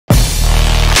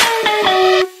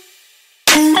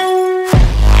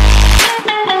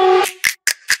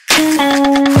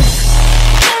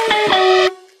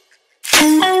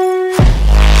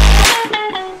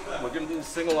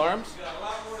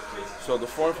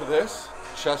form for this,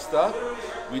 chest up.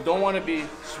 We don't want to be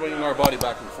swinging our body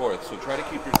back and forth. So try to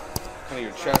keep your kind of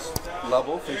your chest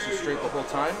level, facing straight the whole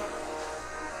time.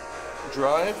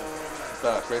 Drive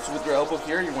back, right? So with your elbow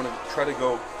here, you want to try to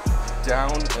go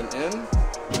down and in.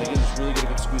 And again, just really get a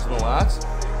good squeeze in the lats.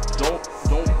 Don't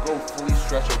go fully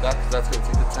stretch like that, because that's going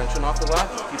to take the tension off the lat.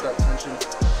 Just keep that tension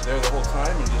there the whole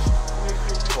time and just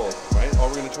pull, right? All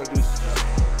we're going to try to do is just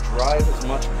drive as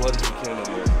much blood as we can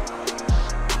into it.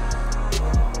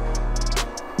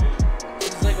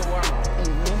 This is like a warm-up.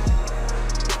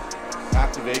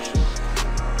 Activation.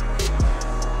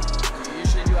 Do you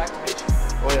usually do activation?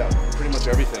 Oh yeah, pretty much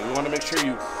everything. We want to make sure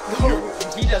you... No,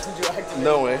 he doesn't do activation.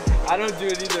 No way. I don't do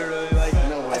it either, really. Like,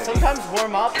 No way. I sometimes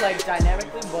warm up, like,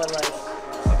 dynamically, but, like...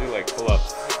 I'll do, like,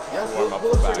 pull-ups. Yeah, Warm up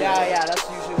for back. Yeah, that's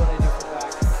usually what I do for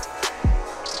back.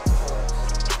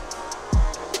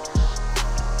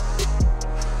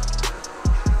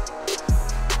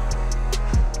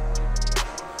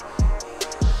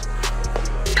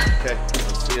 Okay,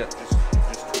 let's see it.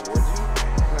 Just towards you.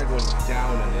 Kind of going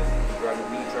down and in. Really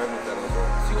driving with that elbow.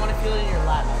 So you want to feel it in your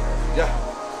lat? Yeah,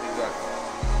 exactly.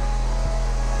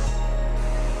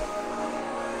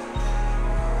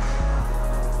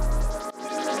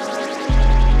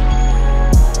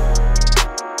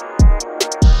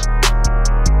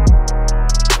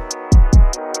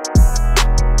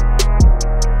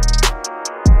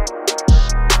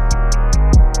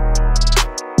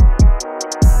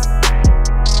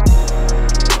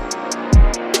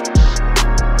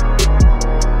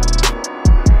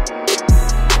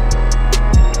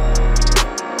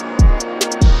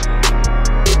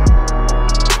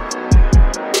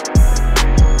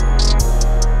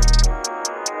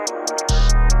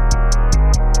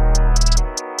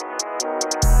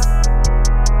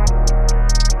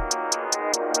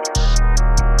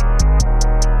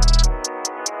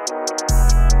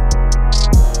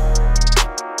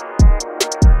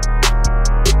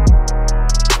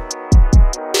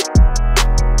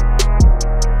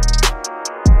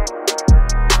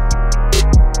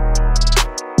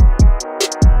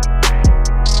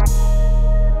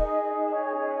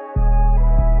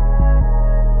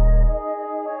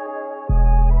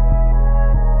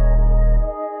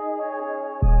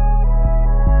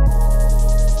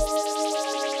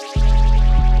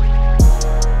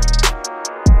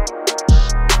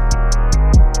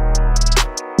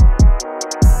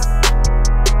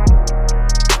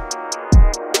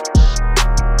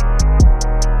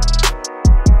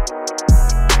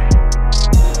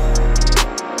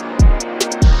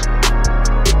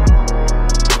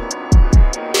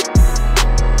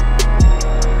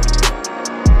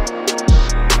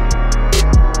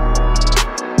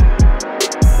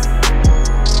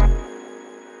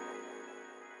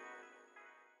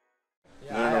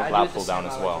 lat pull down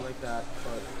as well. Like that,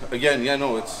 Again, yeah,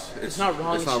 no, it's not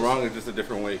wrong. It's not wrong. It's just a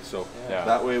different weight. So Yeah.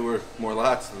 that way we're more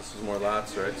lats. This is more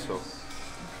lats, right? So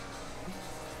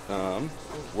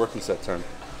working set time.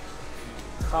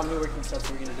 How many working sets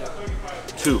are we gonna do?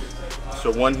 2.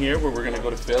 So 1 here where we're gonna go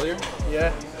to failure.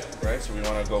 Yeah. Right, so we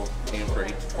want to go aim for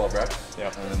 8 to 12 reps.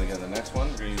 Yeah. And then again, the next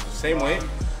one, we're going to use the same weight.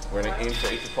 We're going to aim for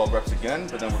 8 to 12 reps again,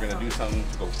 but then we're going to do something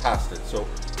to go past it. So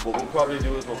what we'll probably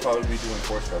do is we'll probably be doing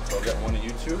force reps. So I'll get one of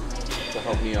you two to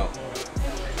help me out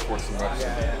for some reps.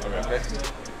 Okay.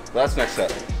 That's next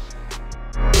set.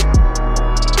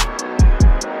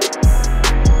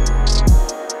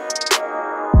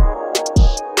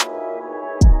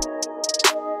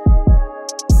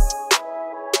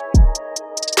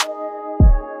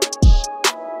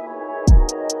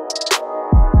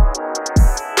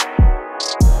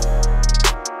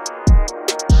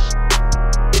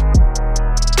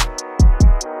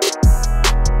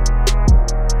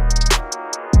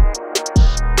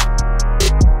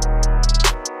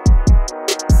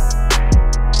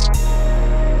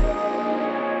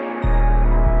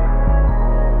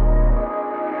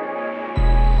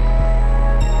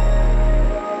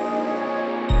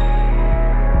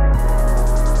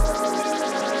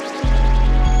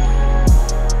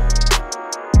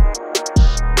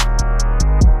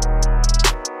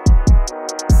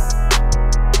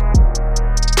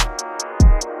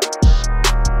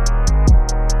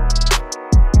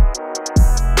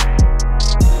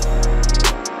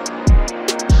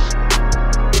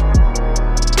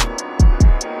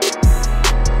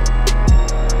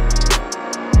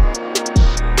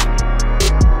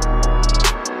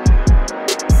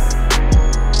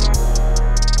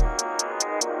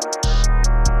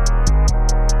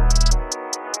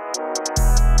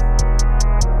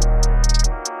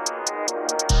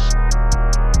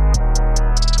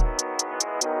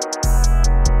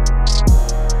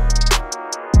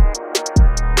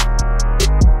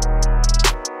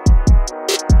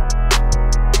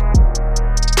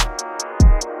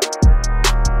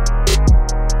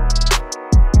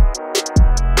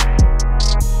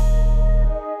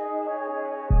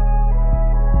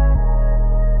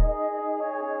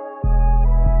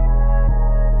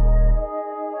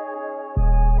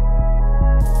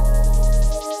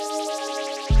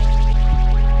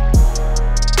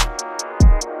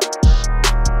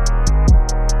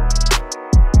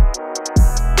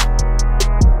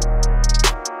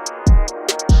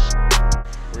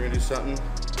 something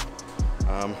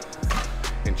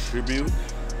in tribute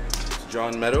to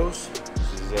John Meadows.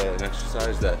 This is an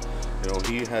exercise that, you know,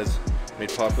 he has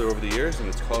made popular over the years, and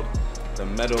it's called the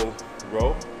Meadow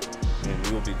Row, and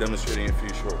we will be demonstrating it for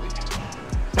you shortly.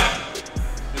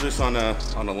 Do this on a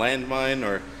landmine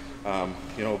or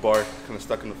you know, a bar kind of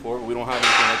stuck in the floor. But we don't have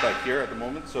anything like that here at the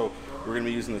moment, so we're going to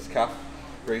be using this calf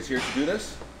raise here to do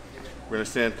this. We're going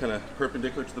to stand kind of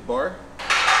perpendicular to the bar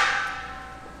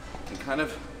and kind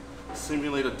of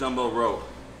simulate a dumbbell row.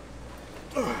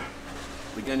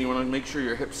 Again, you want to make sure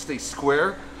your hips stay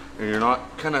square and you're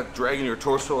not kind of dragging your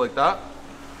torso like that.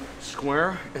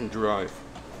 Square and drive.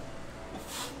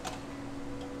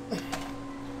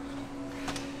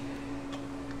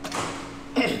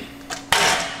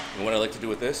 And what I like to do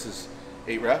with this is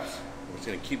 8 reps. We're just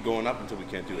going to keep going up until we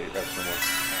can't do 8 reps no more.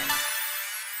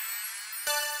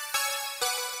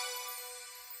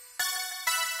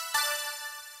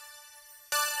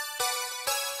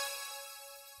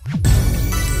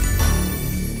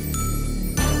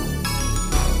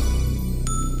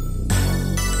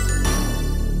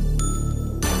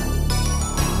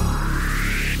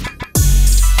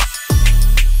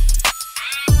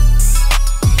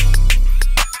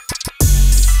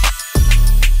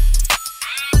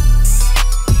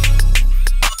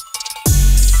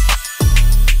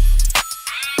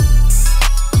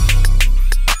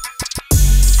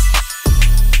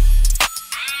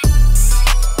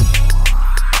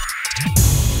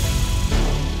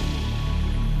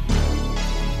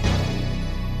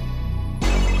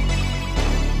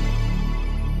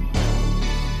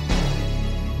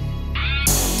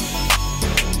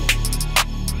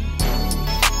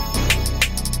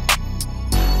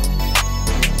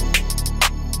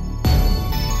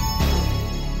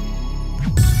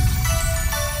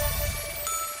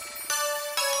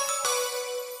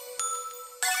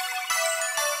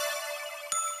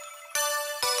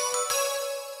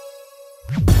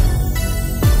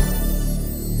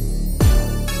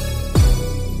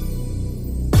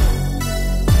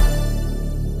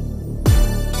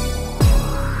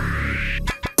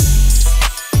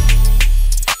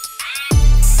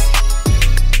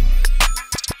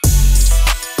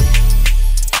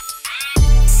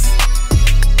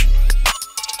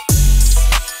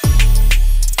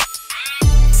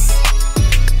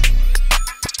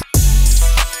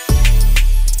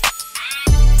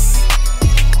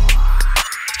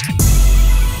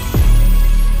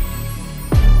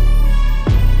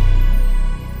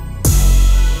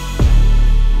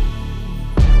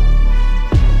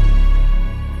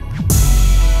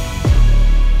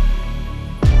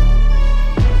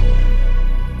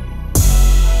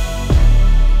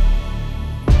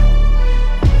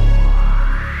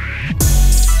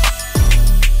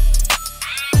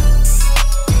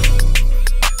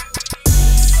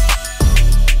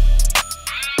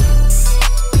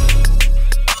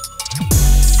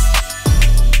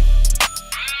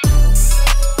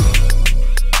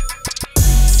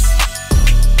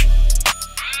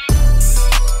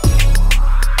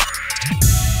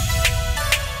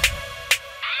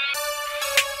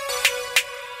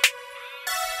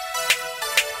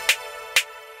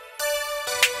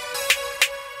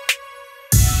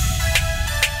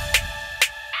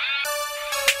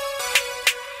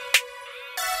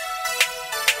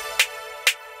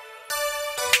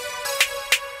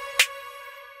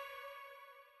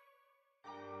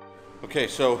 Okay,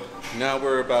 so now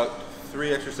we're about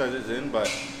 3 exercises in,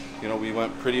 but you know, we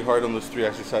went pretty hard on those 3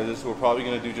 exercises, so we're probably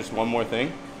going to do just one more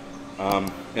thing. And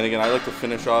again, I like to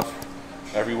finish off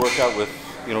every workout with,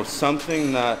 you know,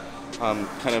 something that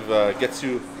kind of gets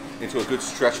you into a good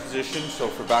stretch position. So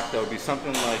for back, that would be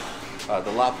something like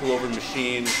the lat pullover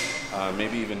machine,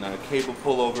 maybe even cable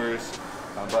pullovers.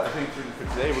 But I think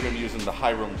for today, we're going to be using the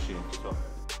high row machine. So.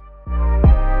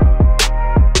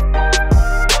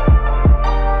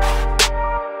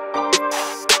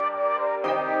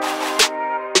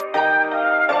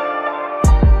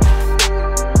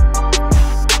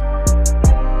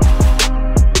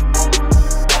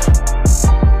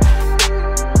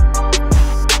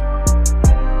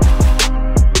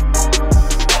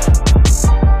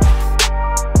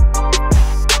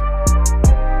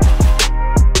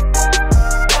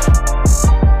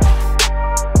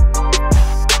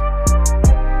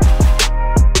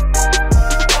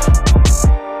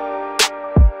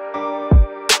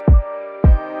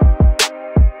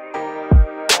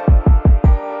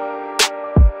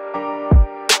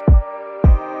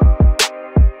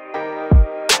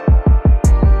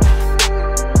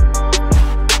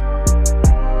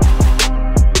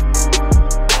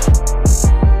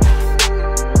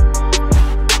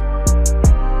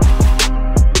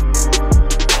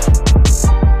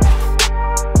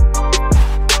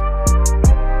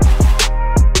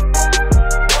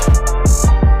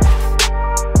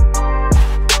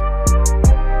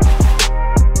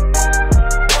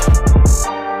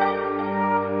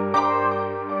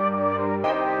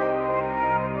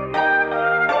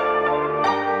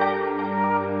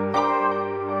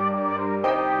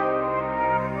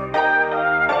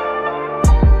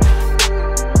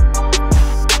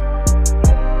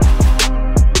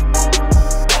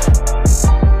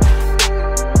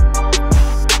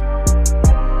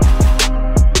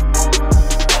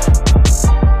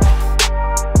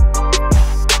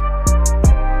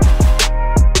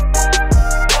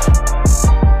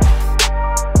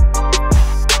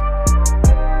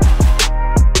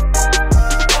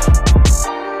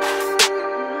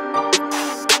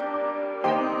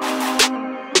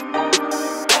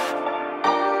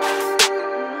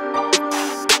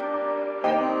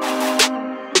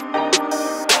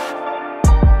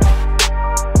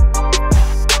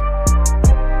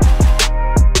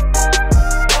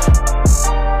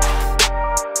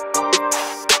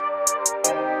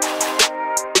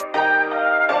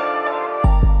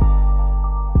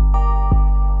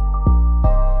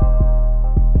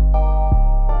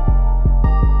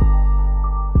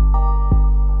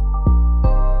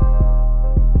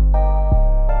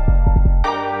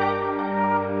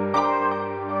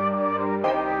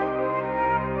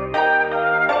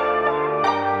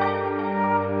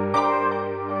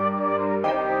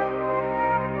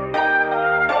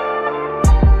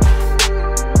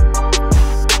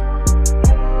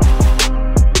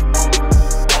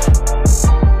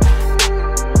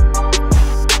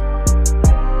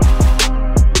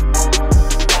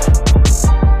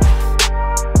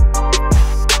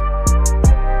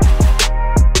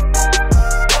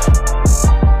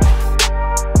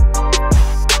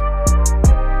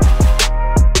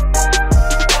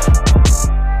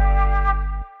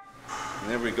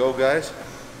 go, guys.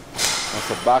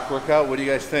 That's a back workout. What do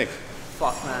you guys think?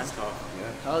 Fuck, man.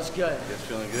 Yeah. That was good. You guys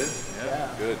feeling good? Yeah.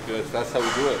 Good, good. So that's how we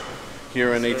do it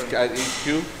here in at HQ.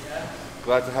 Yeah.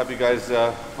 Glad to have you guys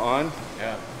on.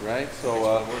 Yeah. Right.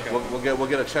 So we'll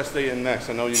get a chest day in next.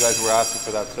 I know you guys were asking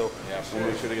for that, so yeah, we'll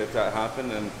make sure to get that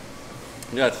happen. And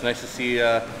yeah, it's nice to see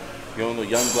the young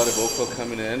blood of Oakville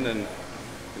coming in and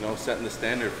setting the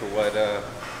standard for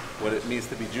what it means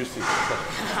to be juicy.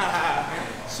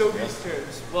 So these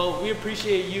terms. Well, we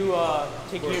appreciate you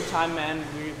taking your time, man.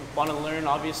 We want to learn,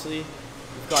 obviously.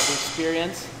 We've got the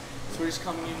experience. So we're just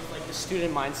coming in with like the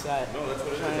student mindset. No, that's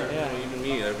what it is. Yeah. Even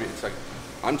me, it's like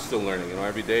I'm still learning.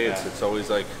 Every day it's always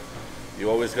like you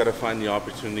always got to find the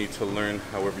opportunity to learn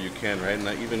however you can, right? And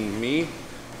even me,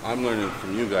 I'm learning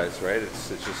from you guys, right? It's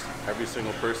just every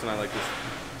single person, I like to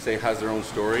say, has their own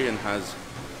story and has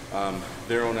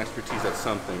their own expertise at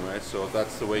something, right? So if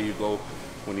that's the way you go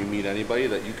when you meet anybody,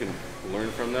 that you can learn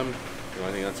from them.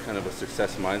 I think that's kind of a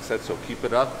success mindset. So keep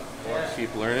it up,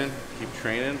 keep learning, keep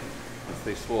training, and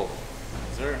stay swole.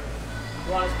 Yes, sir.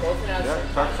 You want us both to answer?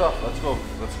 Yeah, tarps off. Let's go.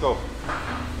 Let's go.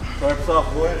 Tarps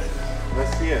off, boys.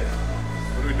 Let's see it.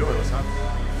 What are we doing? What's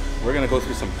happening? We're gonna go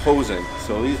through some posing.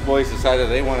 So these boys decided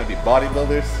they want to be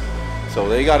bodybuilders, so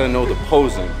they got to know the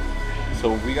posing.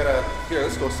 So we gotta, here,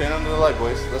 let's go, stand under the light,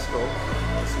 boys. Let's go.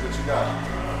 Let's see what you got.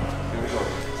 Here we go.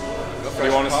 What do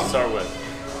you want us to start with?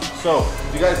 So,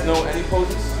 do you guys know any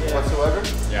poses whatsoever?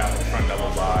 Yeah, the front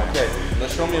double bi. Okay,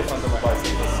 let's show me a front double bi so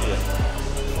you can see it.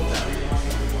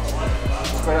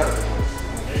 Spread out a bit, boys.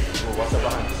 Well, what's up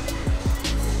behind us?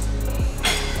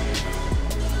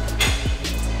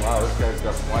 Wow, this guy's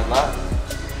got some wide lat.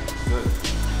 Good.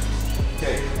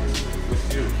 Okay, with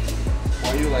you. Why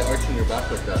are you like arching your back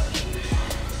like that?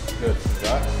 Good.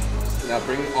 Got it. Now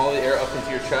bring all the air up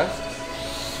into your chest.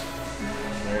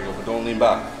 There you go, but don't lean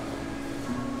back.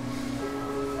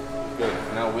 Good.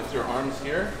 Now with your arms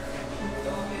here,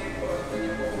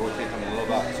 rotate them a little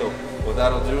back. So what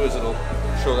that'll do is it'll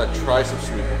show that tricep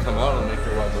sweep will come out and make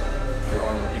your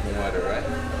arm even wider, right?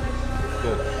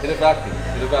 Good. Hit a vacuum.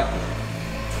 Hit a vacuum.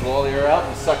 Blow all the air out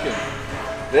and suck in.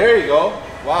 There you go.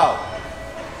 Wow.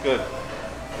 Good.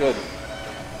 Good.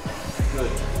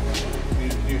 Good.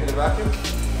 You hit a vacuum?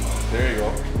 There you go.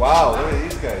 Wow, look at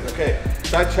these guys. Okay,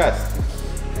 side chest.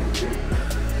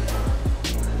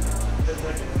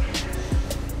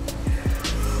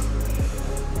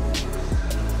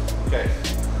 Okay,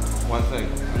 one thing.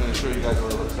 I'm going to show you guys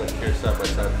what it looks like here side by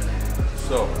side.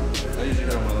 So, I usually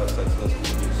hit on my left side, so that's what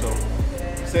we do. So,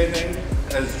 same thing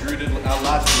as Drew did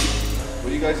last week.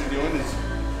 What you guys are doing is,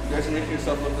 you guys are making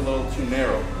yourself look a little too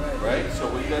narrow, right?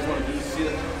 So what you guys want to do is see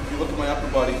that, if you look at my upper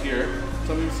body here,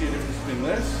 some of you see a difference between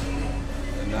this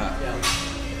and that. Yeah.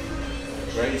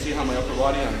 Right? You see how my upper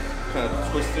body, I'm kind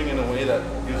of twisting in a way that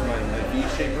gives my V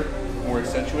shape more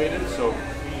accentuated. So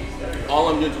all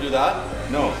I'm doing to do that?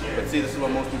 No. But see, this is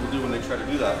what most people do when they try to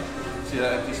do that. See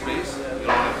that empty space? You don't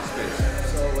have empty space.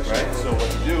 Right? So what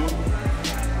you do,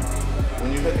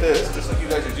 when you hit this, just like you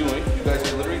guys are doing, you guys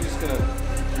are literally just going to,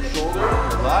 your shoulder,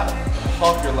 your lat,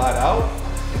 pop your lat out,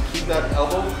 and keep that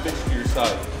elbow fixed to your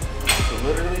side. So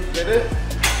literally hit it,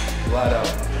 lat out.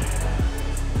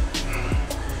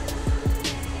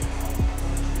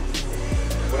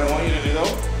 What I want you to do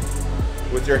though,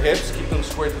 with your hips, keep them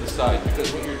square to the side,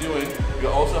 because what you're doing, you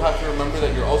also have to remember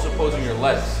that you're also posing your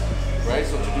legs, right?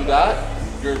 So to do that,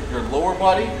 your lower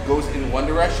body goes in one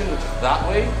direction, which is that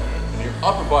way, and your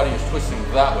upper body is twisting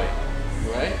that way,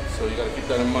 right? So you got to keep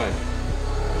that in mind.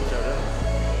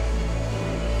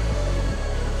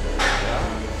 Yeah,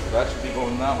 so that should be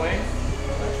going that way,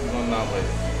 that should be going that way.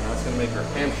 And that's going to make your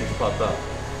hamstrings pop up.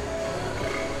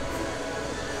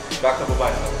 Back double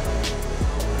bicep.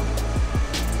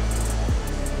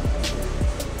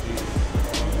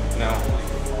 Now,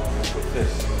 with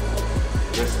this,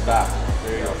 wrist back,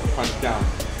 there you go, punch down,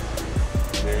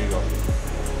 there you go,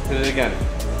 hit it again.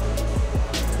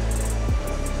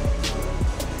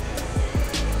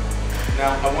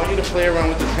 Now, I want you to play around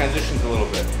with the transitions a little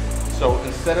bit. So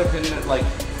instead of hitting it like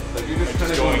you're just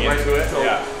kind of going right into it, so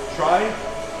try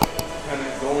kind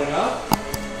of going up,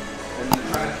 and then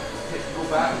try to go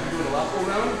back, you're doing a left go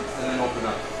round, and then open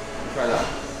up. Try that.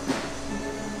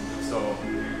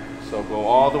 So go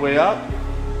all the way up,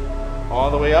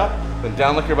 then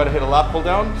down like you're about to hit a lat pull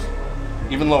down,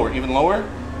 even lower,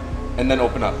 and then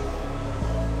open up.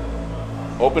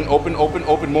 Open,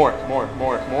 more.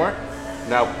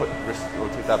 Now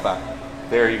rotate that back.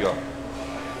 There you go.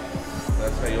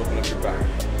 That's how you open up your back.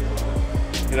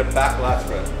 Get a back lat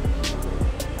spread.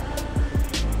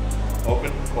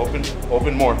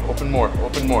 Open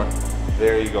more.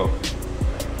 There you go.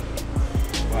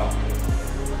 Wow.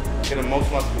 get them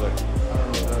most muscular.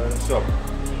 So,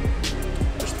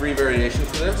 there's 3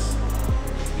 variations to this.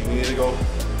 You can either go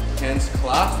hands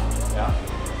clasp,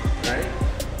 right?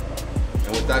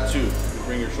 And with that too, you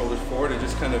bring your shoulders forward and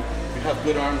just kind of, if you have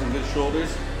good arms and good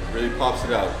shoulders, really pops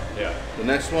it out. Yeah. The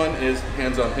next one is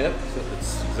hands on hip, so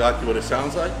it's exactly what it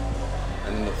sounds like.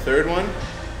 And then the third one,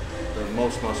 the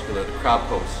most muscular, the crab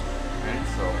pose. Right?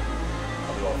 So,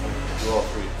 I'll do all 3. Do all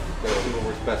 3. Gotta do what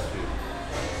works best for you.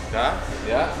 Yeah?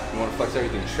 Yeah? You want to flex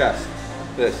everything. Chest,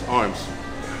 this, arms.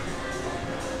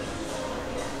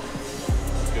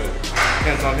 Good.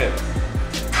 Hands on hip.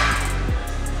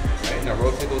 Right? Now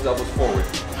rotate those elbows forward.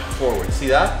 Forward. See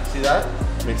that? See that?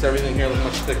 Makes everything here look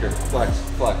much thicker. Flex,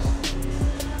 flex.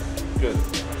 Good.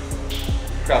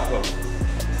 Crab pose.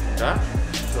 Yeah?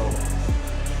 So,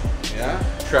 yeah?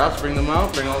 Traps, bring them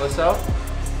out. Bring all this out.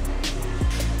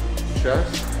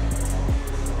 Chest.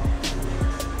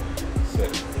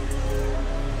 Sit.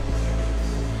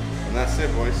 And that's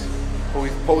it, boys.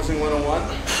 Posing 101.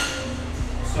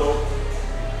 So,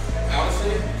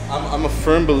 honestly, I'm a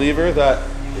firm believer that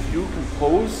if you can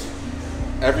pose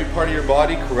every part of your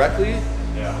body correctly,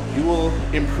 you will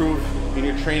improve in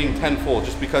your training tenfold,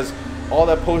 just because all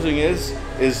that posing is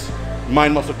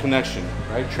mind-muscle connection,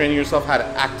 right? Training yourself how to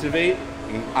activate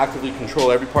and actively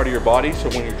control every part of your body, so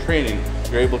when you're training,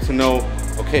 you're able to know,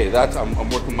 okay, I'm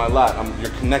working my lat,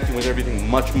 you're connecting with everything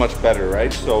much, much better,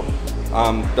 right? So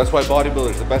that's why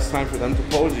bodybuilders, the best time for them to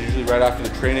pose is usually right after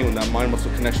the training, when that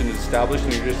mind-muscle connection is established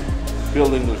and you're just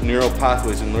building those neural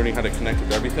pathways and learning how to connect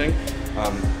with everything.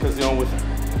 Because with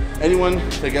anyone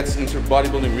that gets into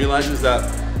bodybuilding realizes that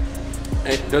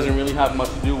it doesn't really have much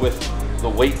to do with the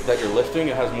weight that you're lifting.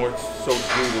 It has more so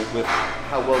to do with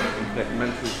how well you can connect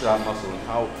mentally to that muscle and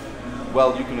how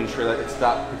well you can ensure that it's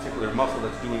that particular muscle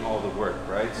that's doing all the work,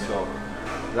 right? So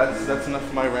that's enough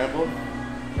for my ramble.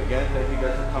 Again, thank you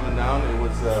guys for coming down. It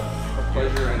was a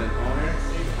pleasure and an honor.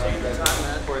 Take your time,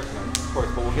 man. Of course, man. Of course.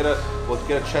 But we'll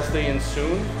get a chest day in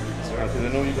soon. Because I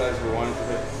know you guys were wanting to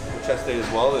hit a chest day as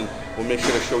well, and we'll make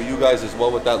sure to show you guys as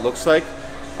well what that looks like.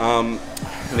 And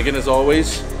again, as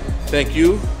always, thank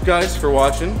you guys for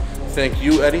watching. Thank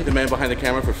you, Eddie, the man behind the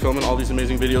camera, for filming all these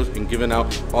amazing videos and giving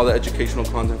out all the educational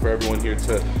content for everyone here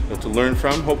to learn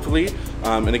from, hopefully.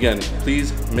 And again,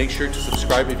 please make sure to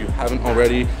subscribe if you haven't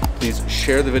already. Please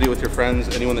share the video with your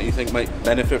friends, anyone that you think might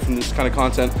benefit from this kind of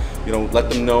content. Let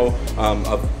them know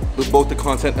of both the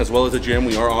content as well as the gym.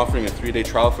 We are offering a 3-day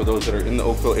trial for those that are in the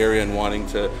Oakville area and wanting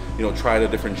to, try at a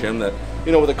different gym that,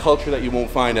 with a culture that you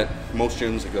won't find at most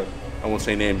gyms. I won't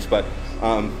say names, but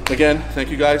again,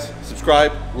 thank you guys.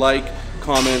 Subscribe, like,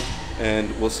 comment, and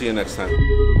we'll see you next time.